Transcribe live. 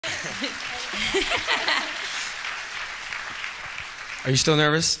Are you still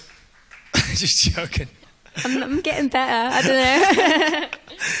nervous? Just joking. I'm getting better. I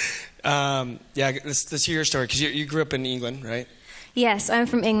don't know. Yeah, let's hear your story, because you grew up in England, right? Yes, I'm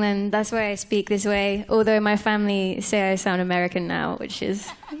from England. That's why I speak this way. Although my family say I sound American now, which is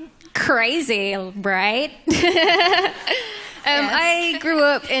crazy, right? Yes. I grew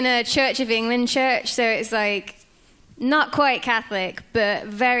up in a Church of England church, so it's like not quite Catholic, but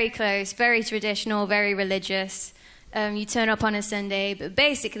very close, very traditional, very religious. You turn up on a Sunday, but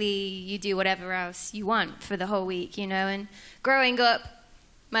basically you do whatever else you want for the whole week, you know. And growing up,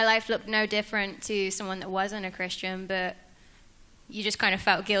 my life looked no different to someone that wasn't a Christian, but you just kind of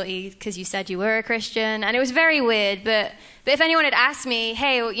felt guilty because you said you were a Christian. And it was very weird, but if anyone had asked me,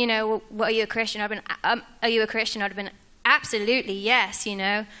 hey, you know, what are you a Christian? Are you a Christian? I'd have been absolutely yes, you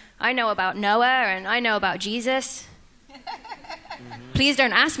know. I know about Noah and I know about Jesus. Please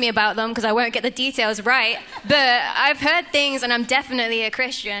don't ask me about them because I won't get the details right. But I've heard things and I'm definitely a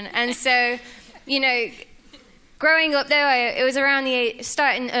Christian. And so, you know, growing up though, it was around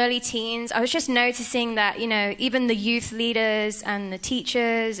starting early teens. I was just noticing that, you know, even the youth leaders and the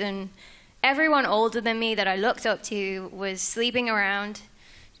teachers and everyone older than me that I looked up to was sleeping around,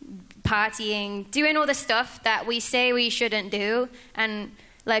 partying, doing all the stuff that we say we shouldn't do. And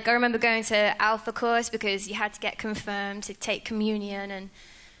like, I remember going to Alpha course because you had to get confirmed to take communion, and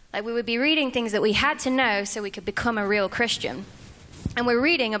like we would be reading things that we had to know so we could become a real Christian. And we're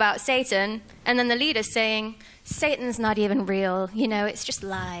reading about Satan, and then the leader's saying, Satan's not even real, you know, it's just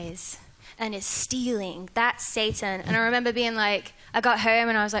lies, and it's stealing, that's Satan. And I remember being like, I got home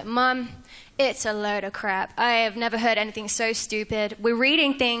and I was like, Mom, it's a load of crap. I have never heard anything so stupid. We're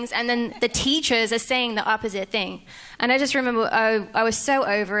reading things, and then the teachers are saying the opposite thing. And I just remember I was so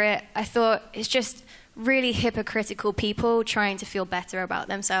over it. I thought it's just really hypocritical people trying to feel better about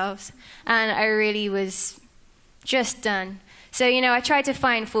themselves. And I really was just done. So, you know, I tried to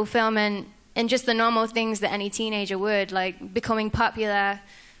find fulfillment in just the normal things that any teenager would, like becoming popular.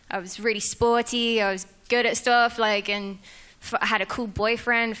 I was really sporty. I was good at stuff, like, and I had a cool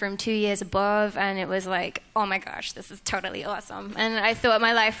boyfriend from 2 years above, and it was like, oh my gosh, this is totally awesome. And I thought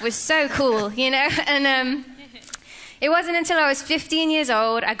my life was so cool, you know? And it wasn't until I was 15 years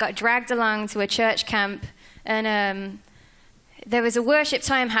old, I got dragged along to a church camp, and there was a worship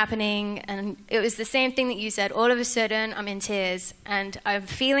time happening, and it was the same thing that you said. All of a sudden, I'm in tears, and I'm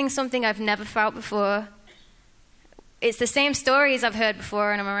feeling something I've never felt before. It's the same stories I've heard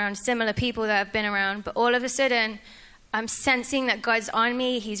before, and I'm around similar people that I've been around, but all of a sudden, I'm sensing that God's on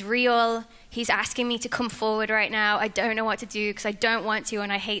me, He's real, He's asking me to come forward right now. I don't know what to do because I don't want to,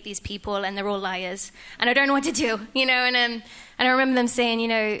 and I hate these people, and they're all liars, and I don't know what to do, you know, and I remember them saying, you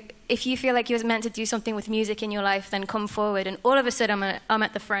know, if you feel like you're meant to do something with music in your life, then come forward. And all of a sudden, I'm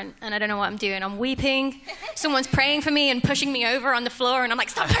at the front, and I don't know what I'm doing. I'm weeping. Someone's praying for me and pushing me over on the floor, and I'm like,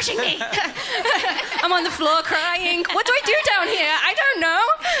 stop pushing me. I'm on the floor crying. What do I do down here? I don't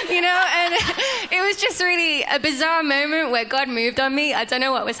know. You know, and it was just really a bizarre moment where God moved on me. I don't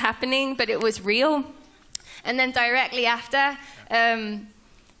know what was happening, but it was real. And then directly after,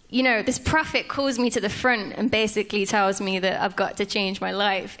 you know, this prophet calls me to the front and basically tells me that I've got to change my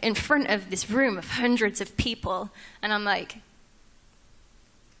life in front of this room of hundreds of people. And I'm like,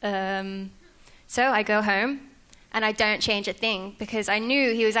 so I go home and I don't change a thing because I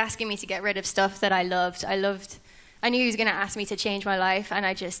knew he was asking me to get rid of stuff that I loved. I knew he was going to ask me to change my life, and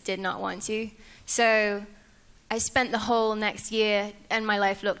I just did not want to. So I spent the whole next year, and my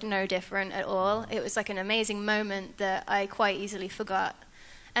life looked no different at all. It was like an amazing moment that I quite easily forgot.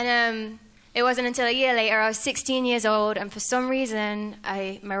 And it wasn't until a year later, I was 16 years old, and for some reason,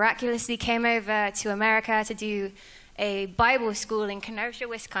 I miraculously came over to America to do a Bible school in Kenosha,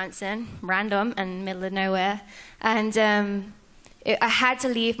 Wisconsin, random and middle of nowhere. And I had to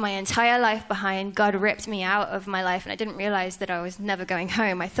leave my entire life behind. God ripped me out of my life, and I didn't realize that I was never going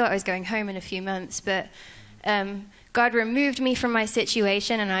home. I thought I was going home in a few months, but God removed me from my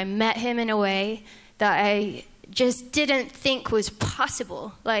situation, and I met him in a way that I just didn't think was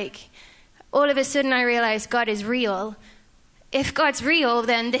possible. Like, all of a sudden I realized God is real. If God's real,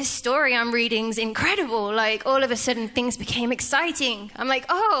 then this story I'm reading is incredible. Like, all of a sudden things became exciting. I'm like,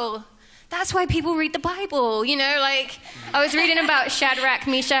 oh, that's why people read the Bible, you know? Like, I was reading about Shadrach,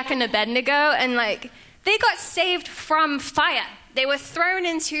 Meshach, and Abednego, and like, they got saved from fire. They were thrown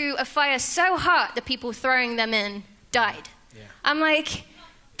into a fire so hot the people throwing them in died. Yeah. I'm like,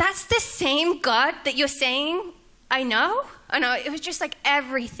 that's the same God that you're saying I know? It was just like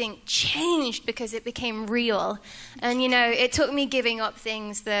everything changed because it became real. And, you know, it took me giving up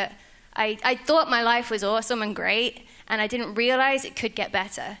things that I thought my life was awesome and great, and I didn't realize it could get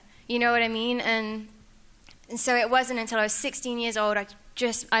better. You know what I mean? And so it wasn't until I was 16 years old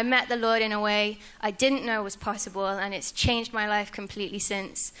I met the Lord in a way I didn't know was possible, and it's changed my life completely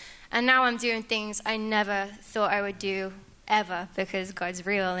since. And now I'm doing things I never thought I would do ever, because God's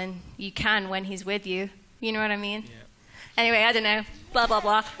real and you can when he's with you. You know what I mean? Yeah. Anyway, I don't know. Blah, blah,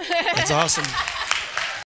 blah. That's awesome.